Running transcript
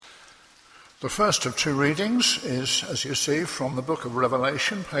The first of two readings is, as you see, from the book of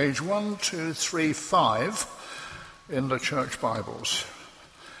Revelation, page 1235 in the Church Bibles.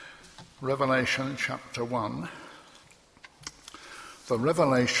 Revelation chapter 1. The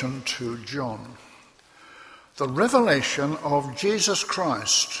revelation to John. The revelation of Jesus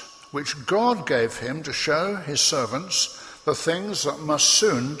Christ, which God gave him to show his servants the things that must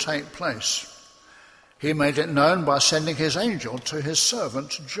soon take place. He made it known by sending his angel to his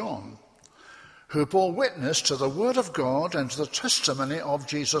servant John, who bore witness to the word of God and to the testimony of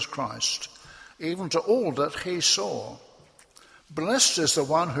Jesus Christ, even to all that he saw. Blessed is the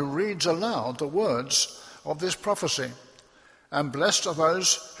one who reads aloud the words of this prophecy, and blessed are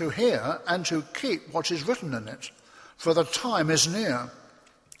those who hear and who keep what is written in it, for the time is near.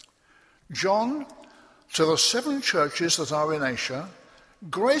 John, to the 7 churches that are in Asia,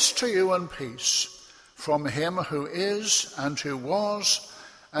 grace to you and peace from him who is and who was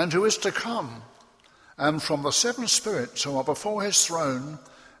and who is to come, and from the 7 spirits who are before his throne,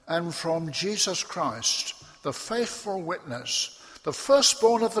 and from Jesus Christ, the faithful witness, the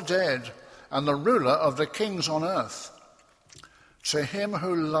firstborn of the dead, and the ruler of the kings on earth. To him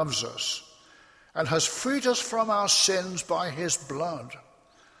who loves us, and has freed us from our sins by his blood,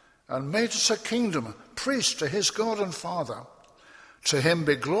 and made us a kingdom, priest to his God and Father. To him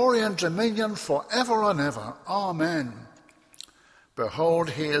be glory and dominion forever and ever. Amen.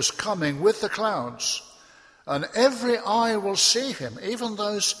 Behold, he is coming with the clouds, and every eye will see him, even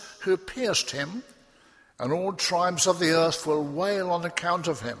those who pierced him, and all tribes of the earth will wail on account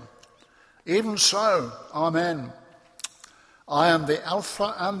of him. Even so, Amen. I am the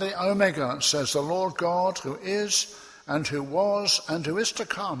Alpha and the Omega, says the Lord God, who is and who was and who is to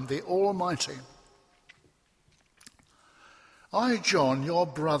come, the Almighty. I, John, your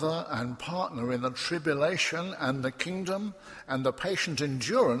brother and partner in the tribulation and the kingdom and the patient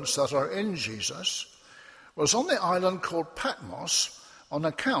endurance that are in Jesus, was on the island called Patmos on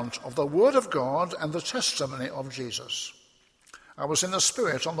account of the word of God and the testimony of Jesus. I was in the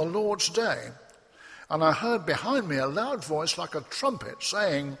Spirit on the Lord's day, and I heard behind me a loud voice like a trumpet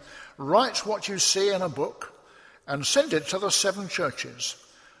saying, "Write what you see in a book and send it to the 7 churches,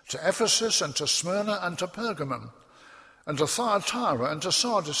 to Ephesus and to Smyrna and to Pergamum, and to Thyatira and to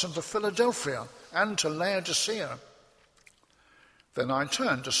Sardis and to Philadelphia and to Laodicea." Then I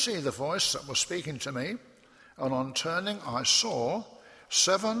turned to see the voice that was speaking to me, and on turning I saw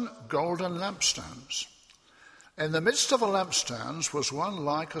 7 golden lampstands. In the midst of the lampstands was one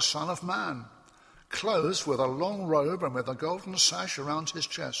like a son of man, clothed with a long robe and with a golden sash around his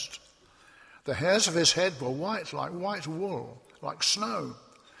chest. The hairs of his head were white like white wool, like snow.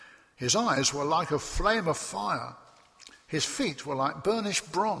 His eyes were like a flame of fire. His feet were like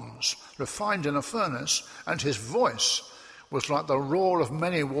burnished bronze, refined in a furnace, and his voice was like the roar of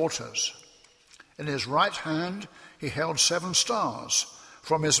many waters. In his right hand he held 7 stars.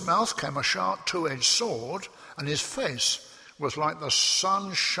 From his mouth came a sharp 2-edged sword, and his face was like the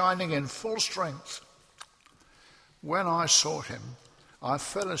sun shining in full strength. When I saw him, I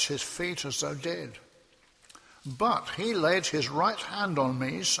fell at his feet as though dead. But he laid his right hand on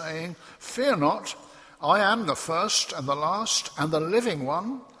me, saying, "Fear not, I am the first and the last and the living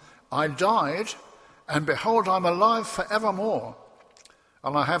one. I died, and behold, I'm alive forevermore.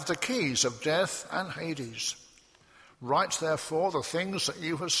 And I have the keys of death and Hades. Write therefore the things that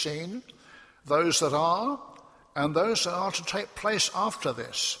you have seen, those that are, and those that are to take place after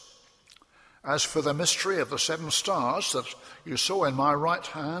this. As for the mystery of the 7 stars that you saw in my right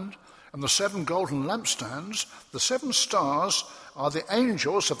hand, and the 7 golden lampstands, the 7 stars are the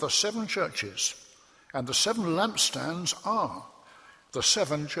angels of the 7 churches, and the 7 lampstands are the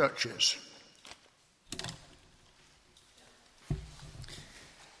 7 churches."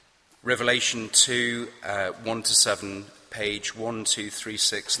 Revelation 2, 1-7, page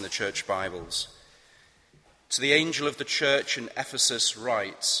 1236 in the Church Bibles. To the angel of the church in Ephesus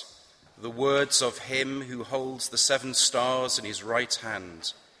write, the words of him who holds the 7 stars in his right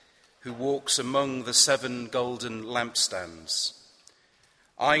hand, who walks among the 7 golden lampstands.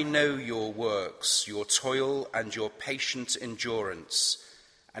 I know your works, your toil and your patient endurance,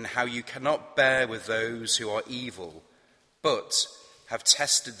 and how you cannot bear with those who are evil, but have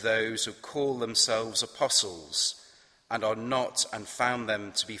tested those who call themselves apostles, and are not, and found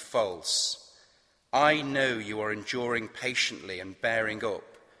them to be false. I know you are enduring patiently and bearing up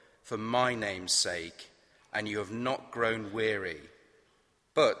for my name's sake, and you have not grown weary.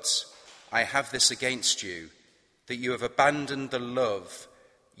 But I have this against you, that you have abandoned the love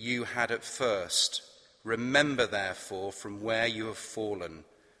you had at first. Remember, therefore, from where you have fallen.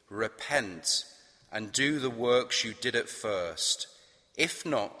 Repent and do the works you did at first. If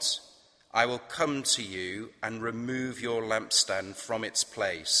not, I will come to you and remove your lampstand from its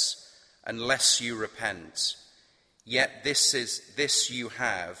place, unless you repent. Yet this you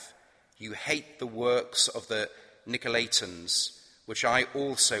have: you hate the works of the Nicolaitans, which I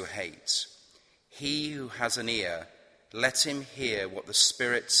also hate. He who has an ear, let him hear what the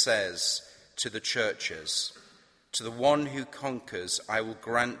Spirit says to the churches. To the one who conquers, I will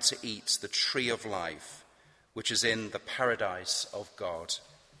grant to eat the tree of life, which is in the paradise of God.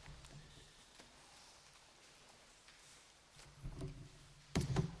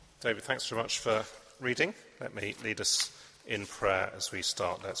 David, thanks very much for reading. Let me lead us in prayer as we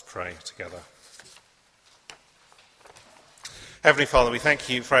start. Let's pray together. Heavenly Father, we thank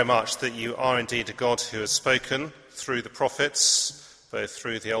you very much that you are indeed a God who has spoken through the prophets, both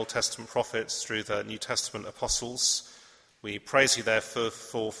through the Old Testament prophets, through the New Testament apostles. We praise you therefore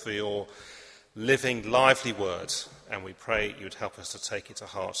for your living, lively word, and we pray you would help us to take it to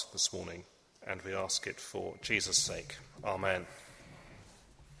heart this morning, and we ask it for Jesus' sake. Amen.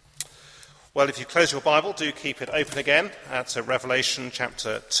 Well, if you close your Bible, do keep it open again at Revelation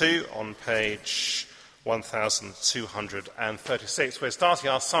chapter 2 on page 1236. We're starting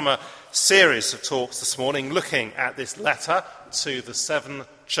our summer series of talks this morning looking at this letter to the 7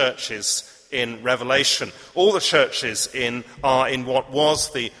 churches in Revelation. All the churches are in what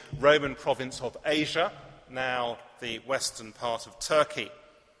was the Roman province of Asia, now the western part of Turkey.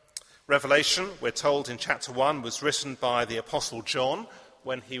 Revelation, we're told in chapter 1, was written by the Apostle John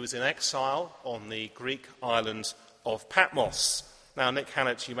when he was in exile on the Greek island of Patmos. Now, Nick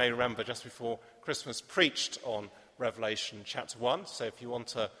Hannett, you may remember, just before Christmas preached on Revelation chapter 1, so if you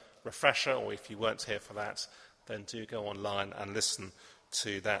want a refresher or if you weren't here for that, then do go online and listen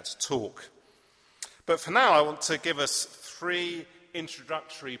to that talk. But for now, I want to give us 3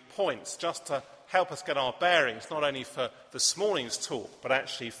 introductory points just to help us get our bearings, not only for this morning's talk, but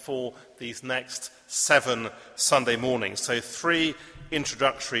actually for these next 7 Sunday mornings. So 3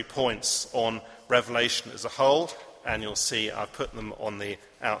 introductory points on Revelation as a whole, and you'll see I've put them on the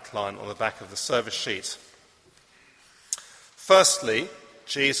outline on the back of the service sheet. Firstly,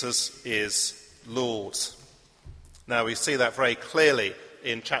 Jesus is Lord. Now, we see that very clearly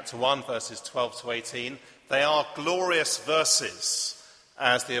in chapter 1, verses 12 to 18. They are glorious verses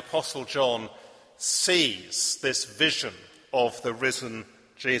as the Apostle John sees this vision of the risen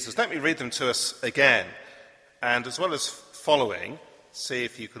Jesus. Let me read them to us again, and as well as following, see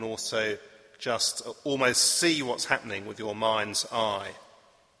if you can also just almost see what's happening with your mind's eye.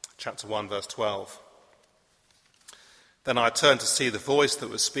 Chapter 1, verse 12. Then I turned to see the voice that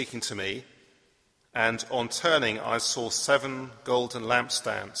was speaking to me, and on turning I saw 7 golden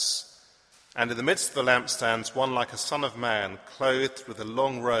lampstands, and in the midst of the lampstands one like a son of man, clothed with a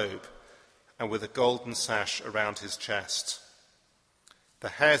long robe and with a golden sash around his chest. The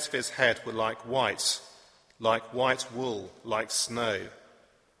hairs of his head were like white wool, like snow.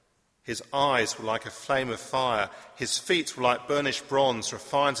 His eyes were like a flame of fire. His feet were like burnished bronze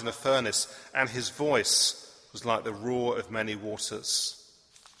refined in a furnace, and his voice was like the roar of many waters.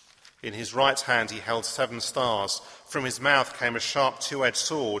 In his right hand he held 7 stars. From his mouth came a sharp 2-edged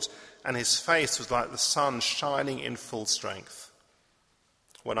sword, and his face was like the sun shining in full strength.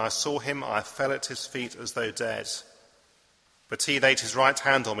 When I saw him, I fell at his feet as though dead. But he laid his right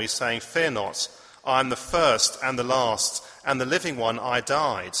hand on me, saying, "Fear not, I am the first and the last, and the living one. I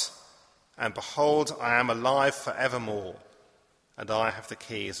died. And behold, I am alive forevermore, and I have the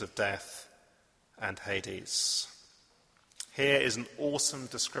keys of death and Hades." Here is an awesome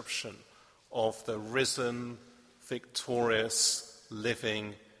description of the risen, victorious,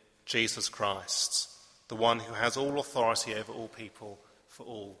 living Jesus Christ, the one who has all authority over all people for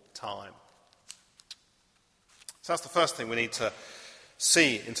all time. So that's the first thing we need to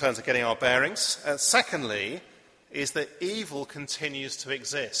see in terms of getting our bearings. Secondly, is that evil continues to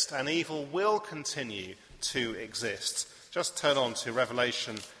exist, and evil will continue to exist. Just turn on to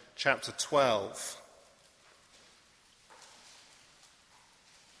Revelation chapter 12.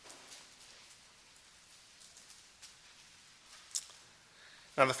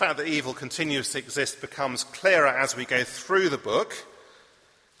 Now, the fact that evil continues to exist becomes clearer as we go through the book.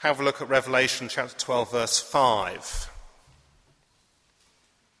 Have a look at Revelation chapter 12, verse 5,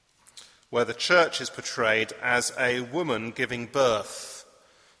 where the church is portrayed as a woman giving birth.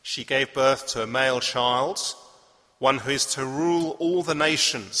 She gave birth to a male child, one who is to rule all the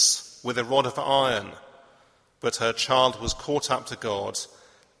nations with a rod of iron, but her child was caught up to God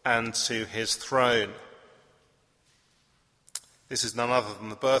and to his throne. This is none other than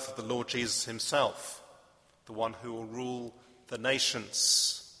the birth of the Lord Jesus himself, the one who will rule the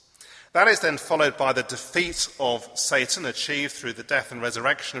nations. That is then followed by the defeat of Satan achieved through the death and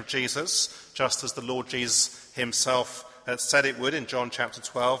resurrection of Jesus, just as the Lord Jesus himself had said it would in John chapter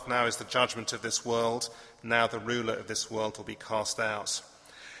 12. Now is the judgment of this world. Now the ruler of this world will be cast out.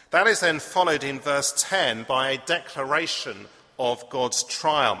 That is then followed in verse 10 by a declaration of God's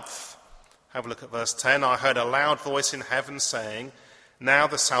triumph. Have a look at verse 10. I heard a loud voice in heaven saying, now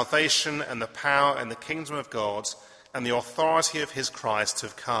the salvation and the power and the kingdom of God and the authority of his Christ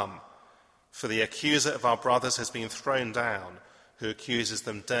have come. For the accuser of our brothers has been thrown down, who accuses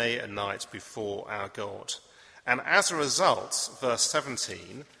them day and night before our God. And as a result, verse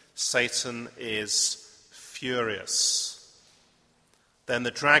 17, Satan is furious. Then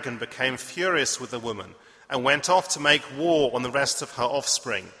the dragon became furious with the woman and went off to make war on the rest of her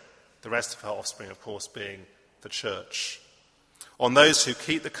offspring. The rest of her offspring, of course, being the church. On those who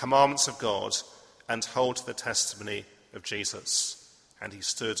keep the commandments of God and hold to the testimony of Jesus. And he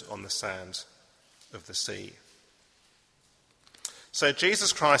stood on the sand of the sea. So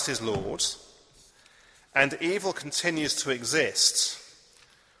Jesus Christ is Lord, and evil continues to exist,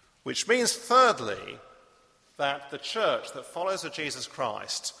 which means, thirdly, that the church that follows of Jesus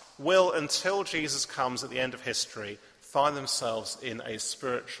Christ will, until Jesus comes at the end of history, find themselves in a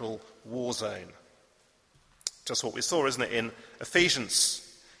spiritual war zone. Just what we saw, isn't it, in Ephesians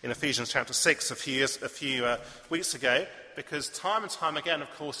chapter 6 a few weeks ago, because time and time again, of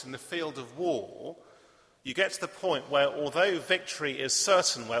course, in the field of war, you get to the point where although victory is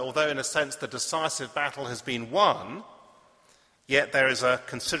certain, where although in a sense the decisive battle has been won, yet there is a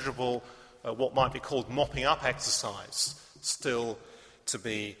considerable, what might be called mopping up exercise still to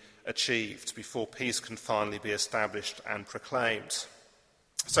be achieved before peace can finally be established and proclaimed.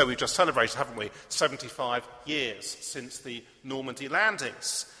 So we've just celebrated, haven't we, 75 years since the Normandy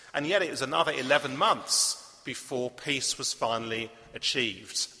landings, and yet it was another 11 months before peace was finally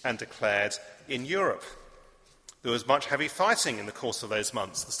achieved and declared in Europe. There was much heavy fighting in the course of those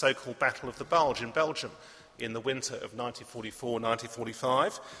months. The so-called Battle of the Bulge in Belgium in the winter of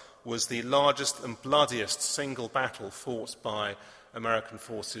 1944-1945 was the largest and bloodiest single battle fought by American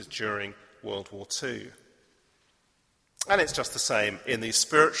forces during World War II. And it's just the same in the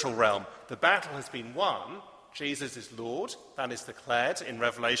spiritual realm. The battle has been won. Jesus is Lord. That is declared in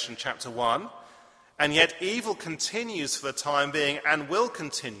Revelation chapter 1. And yet evil continues for the time being and will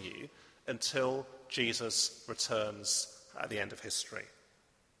continue until Jesus returns at the end of history.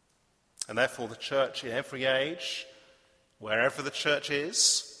 And therefore the church in every age, wherever the church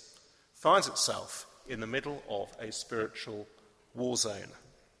is, finds itself in the middle of a spiritual war zone.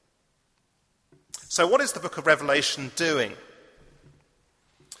 So what is the book of Revelation doing?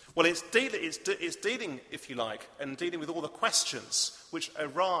 Well, it's dealing, if you like, and dealing with all the questions which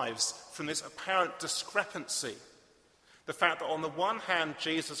arise from this apparent discrepancy. The fact that on the one hand,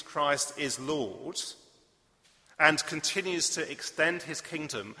 Jesus Christ is Lord and continues to extend his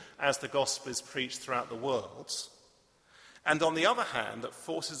kingdom as the gospel is preached throughout the world, and on the other hand, that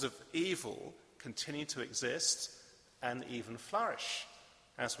forces of evil continue to exist and even flourish,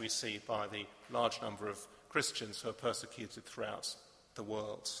 as we see by the large number of Christians who are persecuted throughout the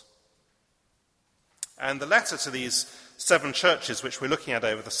world. And the letter to these 7 churches, which we're looking at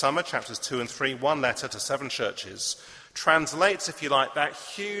over the summer, chapters 2 and 3, one letter to 7 churches, translates, if you like, that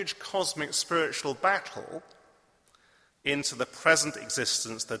huge cosmic spiritual battle into the present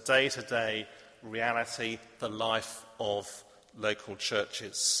existence, the day-to-day reality, the life of local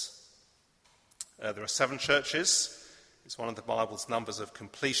churches. There are 7 churches. It's one of the Bible's numbers of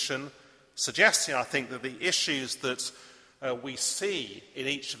completion, suggesting, I think, that the issues that we see in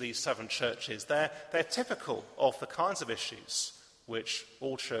each of these 7 churches, they're typical of the kinds of issues which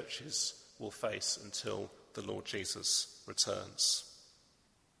all churches will face until the Lord Jesus returns.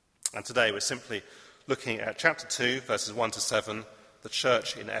 And today we're simply looking at chapter 2, verses 1 to 7, the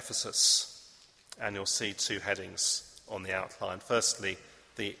church in Ephesus. And you'll see 2 headings on the outline. Firstly,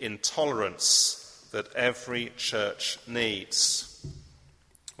 the intolerance that every church needs.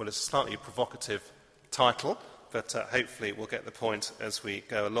 Well, it's a slightly provocative title, but hopefully we'll get the point as we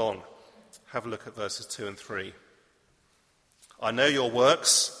go along. Have a look at verses 2 and 3. I know your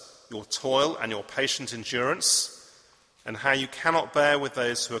works, your toil and your patient endurance, and how you cannot bear with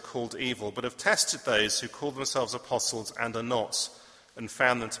those who are called evil, but have tested those who call themselves apostles and are not, and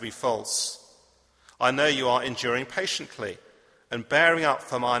found them to be false. I know you are enduring patiently and bearing up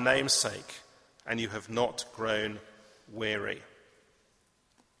for my name's sake, and you have not grown weary.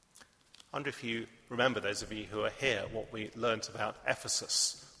 I wonder if you remember, those of you who are here, what we learnt about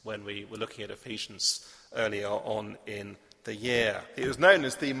Ephesus when we were looking at Ephesians earlier on in the year. It was known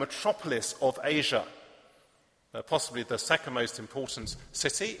as the metropolis of Asia. possibly the second most important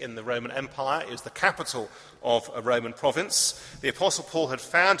city in the Roman Empire. It was the capital of a Roman province. The Apostle Paul had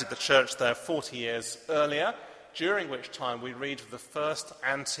founded the church there 40 years earlier, during which time we read of the first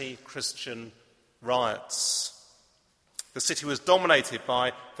anti-Christian riots. The city was dominated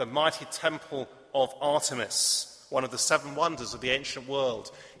by the mighty temple of Artemis, one of the seven wonders of the ancient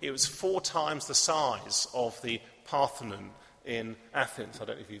world. It was 4 times the size of the Parthenon in Athens. I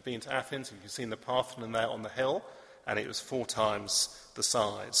don't know if you've been to Athens, if you've seen the Parthenon there on the hill, and it was 4 times the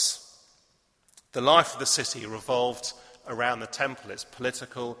size. The life of the city revolved around the temple, its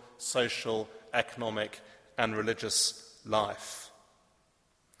political, social, economic, and religious life.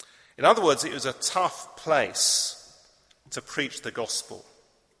 In other words, it was a tough place to preach the gospel,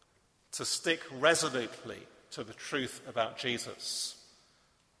 to stick resolutely to the truth about Jesus,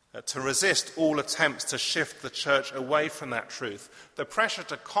 to resist all attempts to shift the church away from that truth. The pressure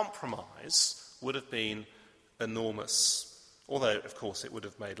to compromise would have been enormous, although, of course, it would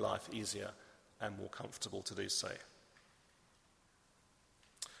have made life easier and more comfortable to do so.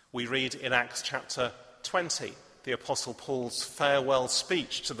 We read in Acts chapter 20 the Apostle Paul's farewell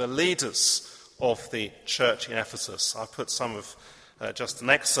speech to the leaders of the church in Ephesus. I've put some of just an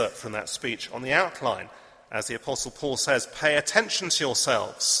excerpt from that speech on the outline. As the Apostle Paul says, "Pay attention to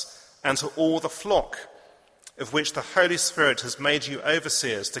yourselves and to all the flock, of which the Holy Spirit has made you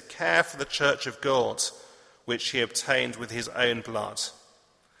overseers to care for the church of God, which he obtained with his own blood.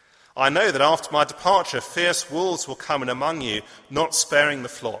 I know that after my departure, fierce wolves will come in among you, not sparing the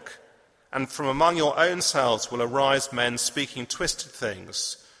flock. And from among your own selves will arise men speaking twisted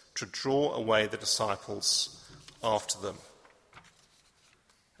things to draw away the disciples after them."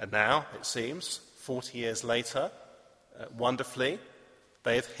 And now, it seems, 40 years later, wonderfully,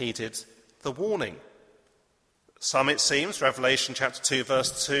 they have heeded the warning. Some, it seems, Revelation chapter 2,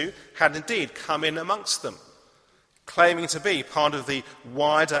 verse 2, had indeed come in amongst them, claiming to be part of the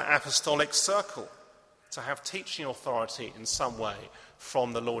wider apostolic circle, to have teaching authority in some way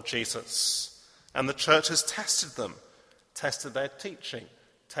from the Lord Jesus. And the church has tested them, tested their teaching,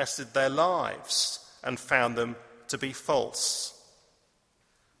 tested their lives, and found them to be false.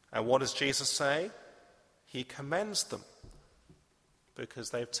 And what does Jesus say? He commends them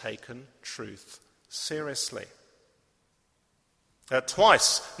because they've taken truth seriously.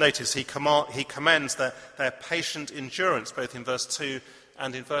 Twice, notice, he commends their patient endurance, both in verse 2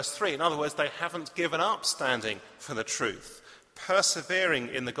 and in verse 3. In other words, they haven't given up standing for the truth, persevering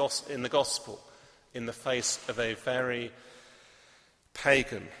in the gospel in the face of a very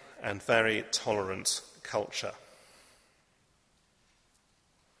pagan and very tolerant culture.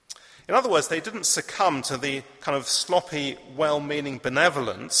 In other words, they didn't succumb to the kind of sloppy, well-meaning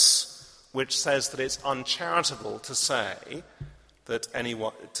benevolence which says that it's uncharitable to say that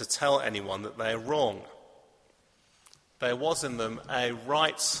to tell anyone that they're wrong. There was in them a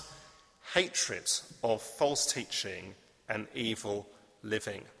right hatred of false teaching and evil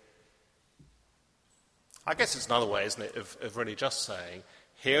living. I guess it's another way, isn't it, of really just saying,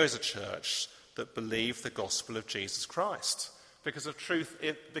 here is a church that believed the gospel of Jesus Christ. Because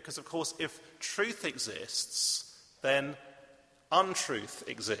of course, if truth exists, then untruth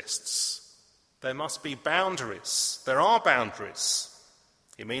exists. There must be boundaries. There are boundaries.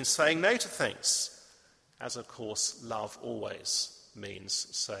 It means saying no to things, as of course love always means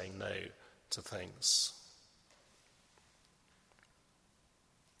saying no to things.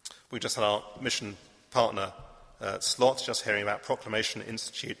 We just had our mission partner slot, just hearing about Proclamation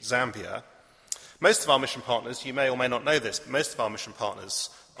Institute Zambia. Most of our mission partners, you may or may not know this, but most of our mission partners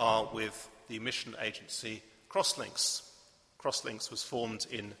are with the mission agency Crosslinks. Crosslinks was formed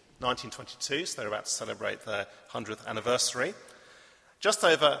in 1922, so they're about to celebrate their 100th anniversary. Just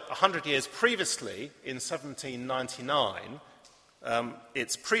over 100 years previously, in 1799,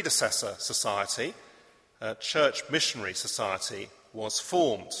 its predecessor society, Church Missionary Society, was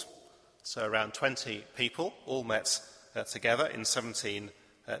formed. So around 20 people all met together in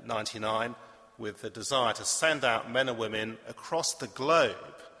 1799 with the desire to send out men and women across the globe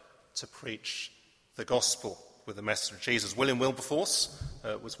to preach the gospel with the message of Jesus. William Wilberforce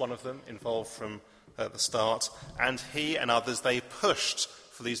was one of them, involved from the start, and he and others, they pushed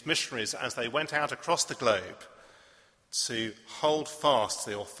for these missionaries as they went out across the globe to hold fast to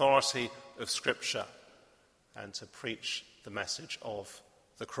the authority of Scripture and to preach the message of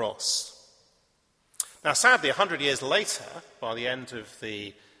the cross. Now, sadly, 100 years later, by the end of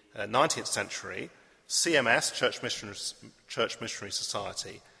the 19th century, CMS, Church Missionary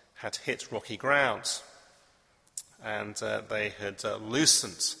Society, had hit rocky ground, and they had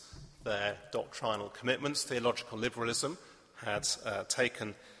loosened their doctrinal commitments. Theological liberalism had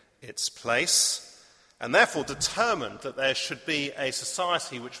taken its place, and therefore determined that there should be a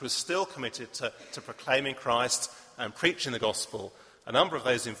society which was still committed to proclaiming Christ and preaching the gospel, a number of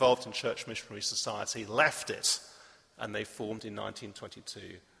those involved in Church Missionary Society left it, and they formed in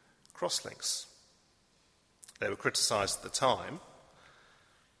 1922 Crosslinks. They were criticised at the time,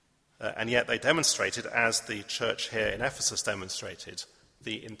 and yet they demonstrated, as the church here in Ephesus demonstrated,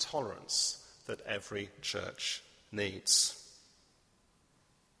 the intolerance that every church needs.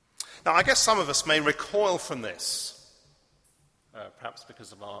 Now, I guess some of us may recoil from this, perhaps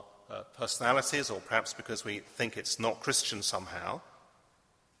because of our personalities, or perhaps because we think it's not Christian somehow.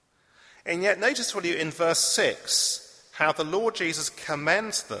 And yet, notice, will you, in verse 6, how the Lord Jesus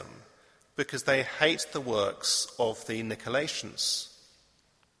commends them because they hate the works of the Nicolaitans.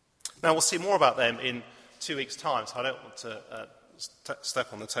 Now, we'll see more about them in 2 weeks' time, so I don't want to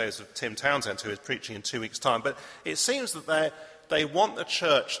step on the toes of Tim Townsend, who is preaching in 2 weeks' time, but it seems that they want the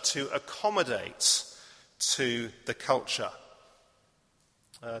church to accommodate to the culture,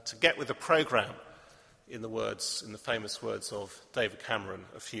 to get with the programme, in the famous words of David Cameron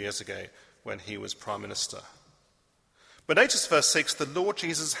a few years ago when he was Prime Minister. But notice verse 6, the Lord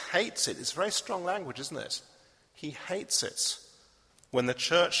Jesus hates it. It's very strong language, isn't it? He hates it when the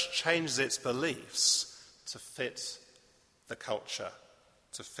church changes its beliefs to fit the culture,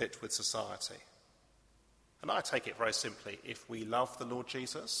 to fit with society. And I take it very simply, if we love the Lord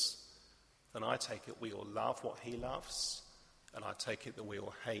Jesus, then I take it we will love what he loves, and I take it that we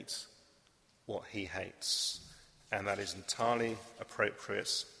will hate what he hates. And that is entirely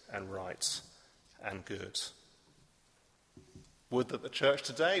appropriate and right and good. Would that the church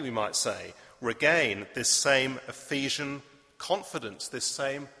today, we might say, regain this same Ephesian confidence, this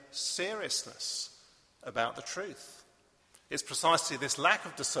same seriousness about the truth. It's precisely this lack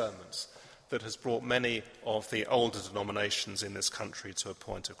of discernment that has brought many of the older denominations in this country to a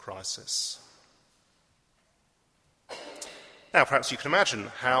point of crisis. Now, perhaps you can imagine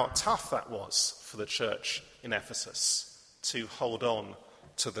how tough that was for the church in Ephesus to hold on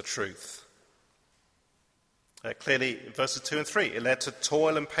to the truth. Clearly, in verses 2 and 3, it led to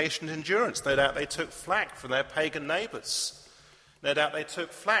toil and patient endurance. No doubt they took flack from their pagan neighbours. No doubt they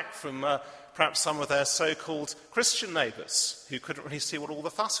took flack from perhaps some of their so-called Christian neighbours who couldn't really see what all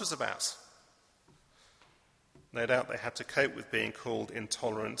the fuss was about. No doubt they had to cope with being called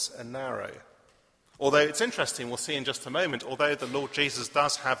intolerant and narrow. Although it's interesting, we'll see in just a moment, although the Lord Jesus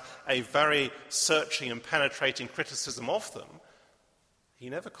does have a very searching and penetrating criticism of them, he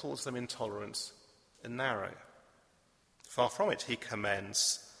never calls them intolerant and narrow. Far from it, he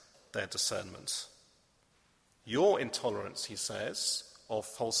commends their discernment. Your intolerance, he says, of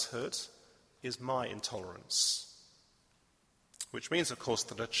falsehood is my intolerance. Which means, of course,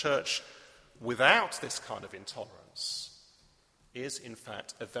 that a church without this kind of intolerance is, in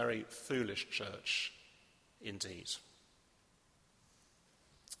fact, a very foolish church indeed.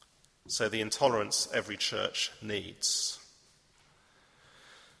 So the intolerance every church needs.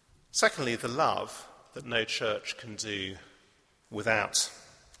 Secondly, the love that no church can do without.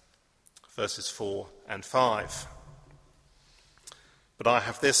 Verses 4 and 5. But I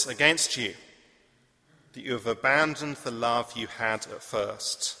have this against you, that you have abandoned the love you had at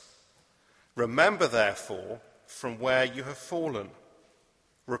first. Remember, therefore, from where you have fallen.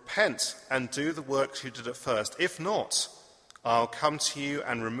 Repent and do the works you did at first. If not, I'll come to you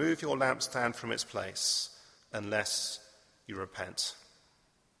and remove your lampstand from its place, unless you repent.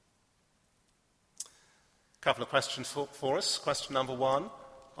 A couple of questions for us. Question number 1,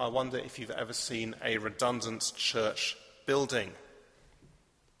 I wonder if you've ever seen a redundant church building.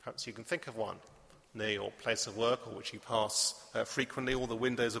 Perhaps you can think of one near your place of work or which you pass frequently. All the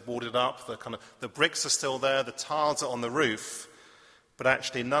windows are boarded up, the bricks are still there, the tiles are on the roof, but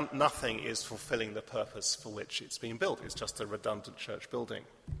actually nothing is fulfilling the purpose for which it's been built. It's just a redundant church building.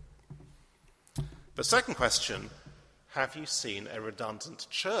 The second question, have you seen a redundant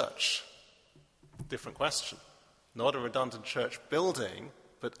church? Different question. Not a redundant church building,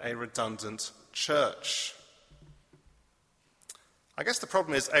 but a redundant church. I guess the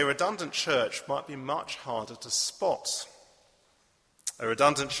problem is a redundant church might be much harder to spot. A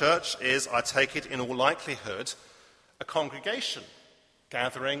redundant church is, I take it in all likelihood, a congregation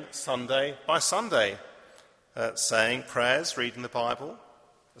gathering Sunday by Sunday, saying prayers, reading the Bible,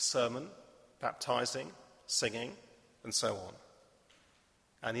 a sermon, baptizing, singing, and so on.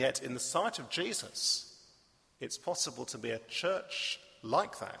 And yet, in the sight of Jesus, it's possible to be a church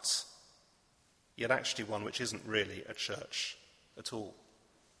like that, yet actually one which isn't really a church at all.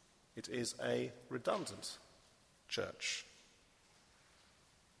 It is a redundant church.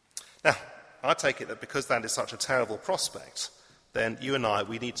 Now, I take it that because that is such a terrible prospect, then you and I,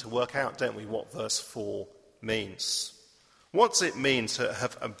 we need to work out, don't we, what verse 4 means. What does it mean to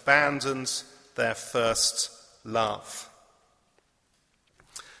have abandoned their first love?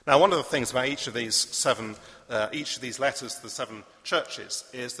 Now, one of the things about each of these letters to the 7 churches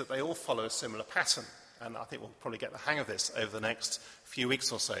is that they all follow a similar pattern. And I think we'll probably get the hang of this over the next few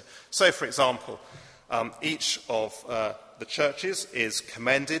weeks or so. So, for example, each of the churches is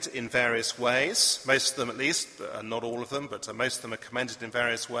commended in various ways. Most of them, at least, not all of them, but most of them are commended in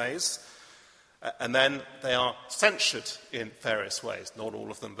various ways. And then they are censured in various ways. Not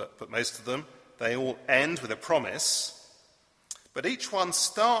all of them, but most of them. They all end with a promise. But each one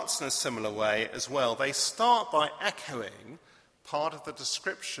starts in a similar way as well. They start by echoing part of the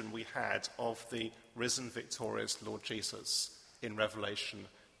description we had of the risen, victorious Lord Jesus in Revelation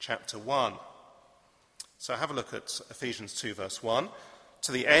chapter 1. So have a look at Ephesians 2, verse 1.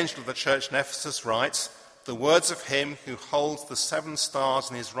 To the angel of the church in Ephesus write, the words of him who holds the 7 stars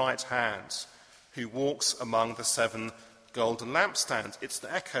in his right hand, who walks among the 7 golden lampstands. It's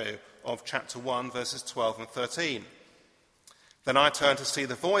the echo of chapter 1, verses 12 and 13. Then I turned to see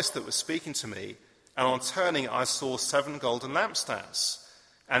the voice that was speaking to me, and on turning I saw 7 golden lampstands.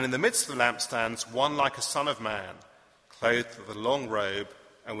 And in the midst of the lampstands, one like a son of man, clothed with a long robe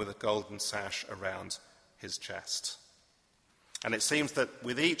and with a golden sash around his chest. And it seems that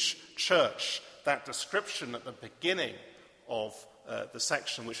with each church, that description at the beginning of the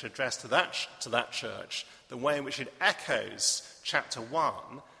section which addressed to that church, the way in which it echoes chapter 1,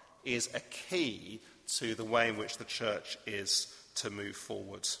 is a key to the way in which the church is to move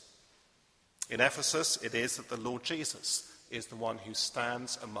forward. In Ephesus, it is that the Lord Jesus is the one who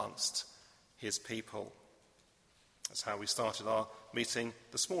stands amongst his people. That's how we started our meeting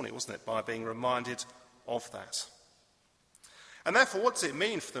this morning, wasn't it? By being reminded of that. And therefore, what does it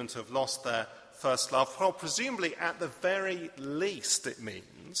mean for them to have lost their first love? Well, presumably, at the very least, it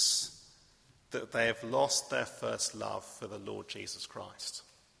means that they have lost their first love for the Lord Jesus Christ.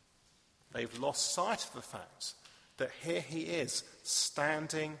 They've lost sight of the fact that here he is,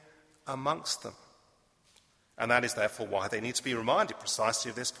 standing amongst them. And that is therefore why they need to be reminded precisely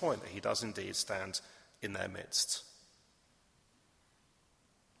of this point, that he does indeed stand in their midst.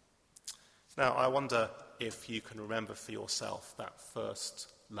 Now, I wonder if you can remember for yourself that first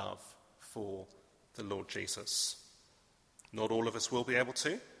love for the Lord Jesus. Not all of us will be able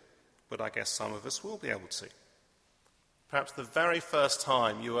to, but I guess some of us will be able to. Perhaps the very first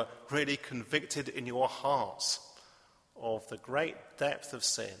time you were really convicted in your heart of the great depth of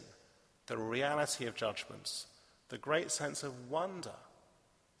sin, the reality of judgments, the great sense of wonder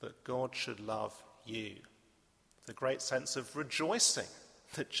that God should love you, the great sense of rejoicing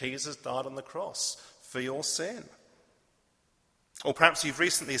that Jesus died on the cross for your sin. Or perhaps you've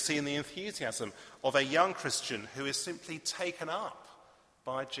recently seen the enthusiasm of a young Christian who is simply taken up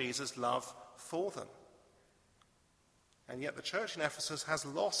by Jesus' love for them. And yet the church in Ephesus has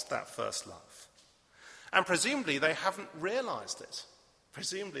lost that first love. And presumably they haven't realized it.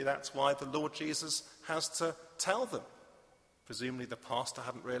 Presumably that's why the Lord Jesus has to tell them. Presumably the pastor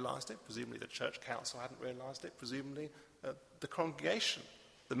hadn't realized it. Presumably the church council hadn't realized it. Presumably the congregation,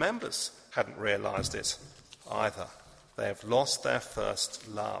 the members, hadn't realized it either. They have lost their first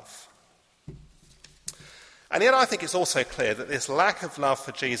love. And yet I think it's also clear that this lack of love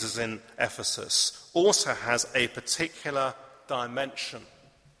for Jesus in Ephesus also has a particular dimension.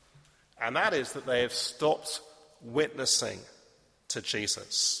 And that is that they have stopped witnessing to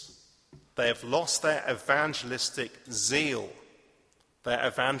Jesus. They have lost their evangelistic zeal, their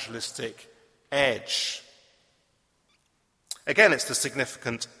evangelistic edge. Again, it's the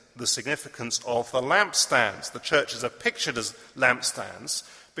significance of the lampstands. The churches are pictured as lampstands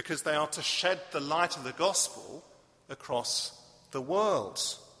because they are to shed the light of the gospel across the world.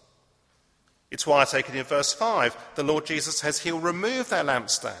 It's why I take it in verse 5, the Lord Jesus says he'll remove their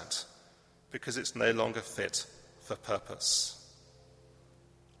lampstand because it's no longer fit for purpose.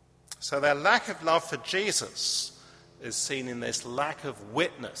 So their lack of love for Jesus is seen in this lack of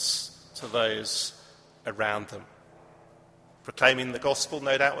witness to those around them. Proclaiming the gospel,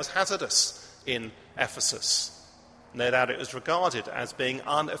 no doubt, was hazardous in Ephesus. No doubt it was regarded as being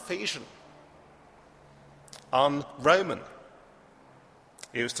un-Ephesian, un-Roman.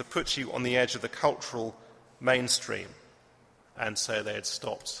 It was to put you on the edge of the cultural mainstream, and so they had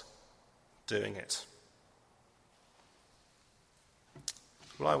stopped doing it.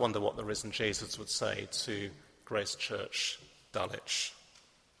 Well, I wonder what the risen Jesus would say to Grace Church Dulwich.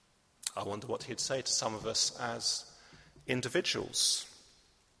 I wonder what he'd say to some of us as individuals,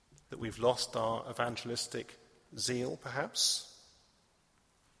 that we've lost our evangelistic zeal, perhaps.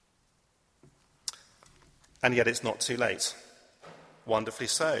 And yet it's not too late. wonderfully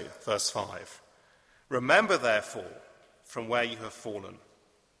so. Verse 5. Remember, therefore, from where you have fallen,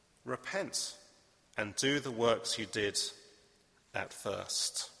 repent and do the works you did at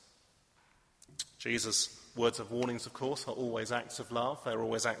first. Jesus' words of warnings, of course, are always acts of love. They're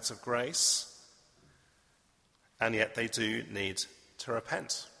always acts of grace. And yet they do need to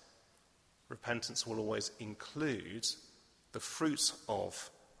repent. Repentance will always include the fruit of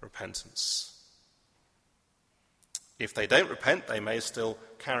repentance. If they don't repent, they may still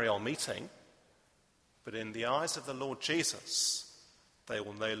carry on meeting, but in the eyes of the Lord Jesus, they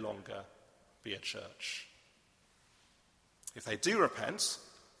will no longer be a church. If they do repent,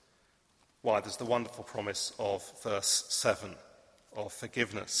 why, there's the wonderful promise of verse 7 of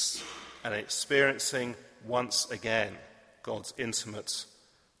forgiveness and experiencing once again God's intimate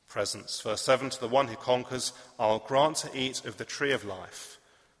presence. Verse 7, to the one who conquers, I'll grant to eat of the tree of life,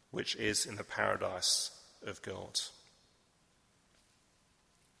 which is in the paradise of God.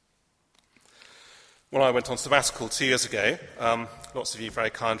 When I went on sabbatical 2 years ago, lots of you very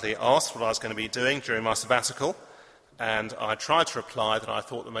kindly asked what I was going to be doing during my sabbatical, and I tried to reply that I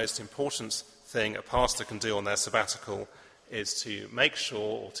thought the most important thing a pastor can do on their sabbatical is to make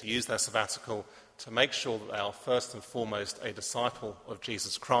sure, or to use their sabbatical, to make sure that they are first and foremost a disciple of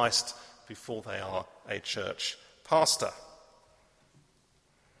Jesus Christ before they are a church pastor.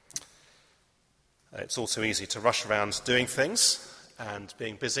 It's also easy to rush around doing things and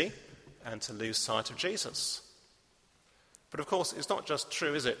being busy and to lose sight of Jesus. But of course, it's not just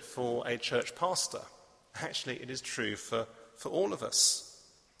true, is it, for a church pastor? Actually, it is true for all of us.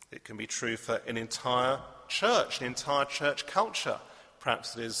 It can be true for an entire church culture.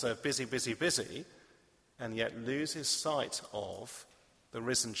 Perhaps it is busy, and yet loses sight of the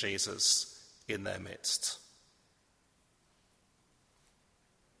risen Jesus in their midst.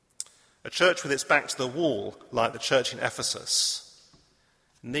 A church with its back to the wall, like the church in Ephesus,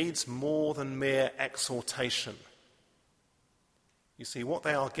 needs more than mere exhortation. You see, what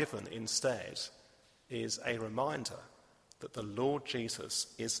they are given instead is a reminder that the Lord Jesus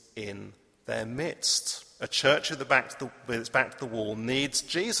is in their midst. A church with its back to the wall needs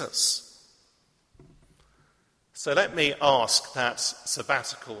Jesus. So let me ask that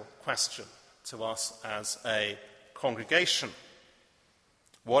sabbatical question to us as a congregation.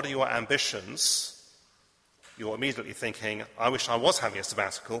 What are your ambitions? You're immediately thinking, I wish I was having a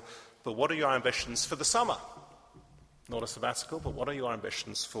sabbatical, but what are your ambitions for the summer? Not a sabbatical, but what are your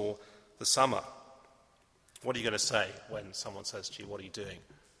ambitions for the summer? What are you going to say when someone says to you, what are you doing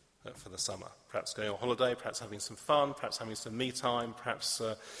for the summer? Perhaps going on holiday, perhaps having some fun, perhaps having some me time, perhaps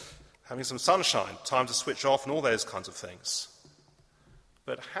having some sunshine, time to switch off and all those kinds of things.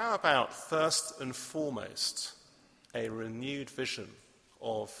 But how about first and foremost a renewed vision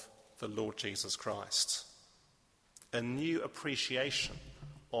of the Lord Jesus Christ? A new appreciation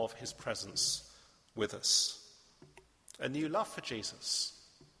of his presence with us. A new love for Jesus.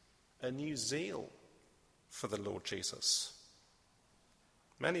 A new zeal for the Lord Jesus.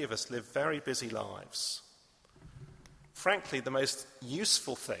 Many of us live very busy lives. Frankly, the most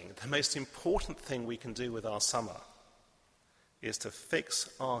useful thing, the most important thing we can do with our summer is to fix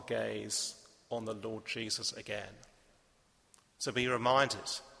our gaze on the Lord Jesus again. To be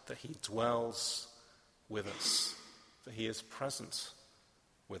reminded that he dwells with us, that he is present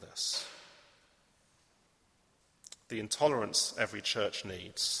with us. The intolerance every church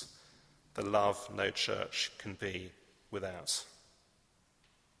needs, the love no church can be without.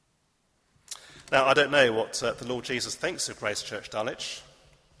 Now, I don't know what the Lord Jesus thinks of Grace Church Dulwich,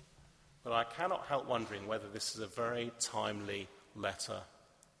 but I cannot help wondering whether this is a very timely letter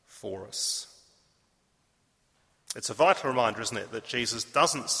for us. It's a vital reminder, isn't it, that Jesus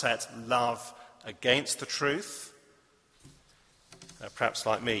doesn't set love against the truth. Perhaps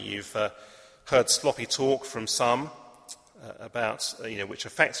like me, you've heard sloppy talk from some about, which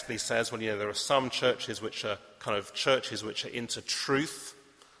effectively says, there are some churches which are kind of churches which are into truth,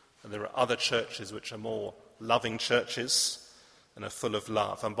 and there are other churches which are more loving churches and are full of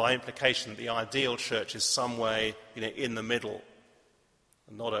love. And by implication, the ideal church is some way, in the middle,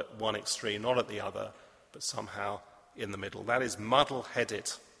 not at one extreme, not at the other, but somehow in the middle. That is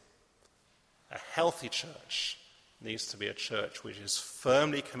muddle-headed. A healthy church needs to be a church which is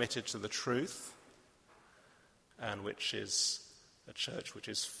firmly committed to the truth and which is a church which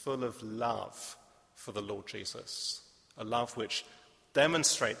is full of love for the Lord Jesus, a love which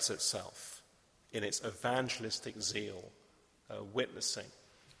demonstrates itself in its evangelistic zeal, witnessing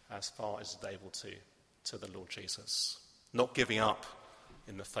as far as it's able to the Lord Jesus, not giving up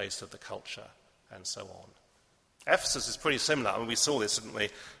in the face of the culture and so on. Ephesus is pretty similar. I mean, we saw this, didn't we,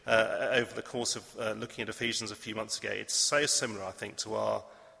 over the course of looking at Ephesians a few months ago. It's so similar, I think, to our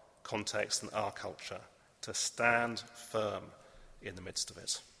context and our culture, to stand firm in the midst of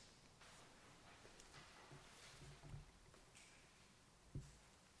it.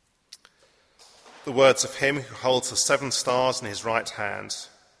 The words of him who holds the 7 stars in his right hand,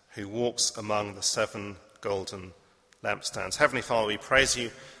 who walks among the 7 golden lampstands. Heavenly Father, we praise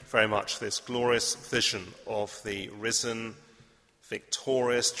you very much for this glorious vision of the risen,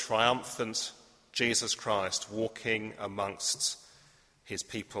 victorious, triumphant Jesus Christ walking amongst his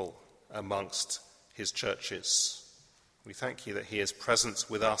people, amongst his churches. We thank you that he is present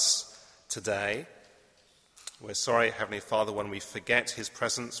with us today. We're sorry, Heavenly Father, when we forget his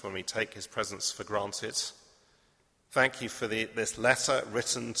presence, when we take his presence for granted. Thank you for this letter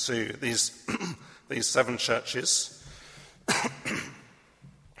written to these 7 churches.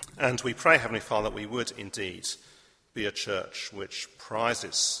 And we pray, Heavenly Father, that we would indeed be a church which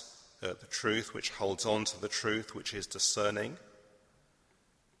prizes the truth, which holds on to the truth, which is discerning.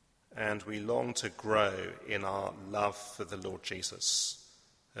 And we long to grow in our love for the Lord Jesus.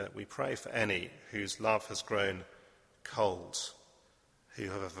 We pray for any whose love has grown cold, who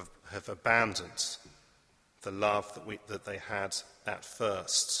have abandoned the love that they had at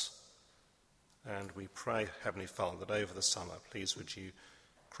first. And we pray, Heavenly Father, that over the summer, please would you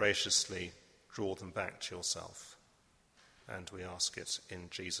graciously draw them back to yourself. And we ask it in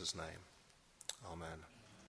Jesus' name. Amen.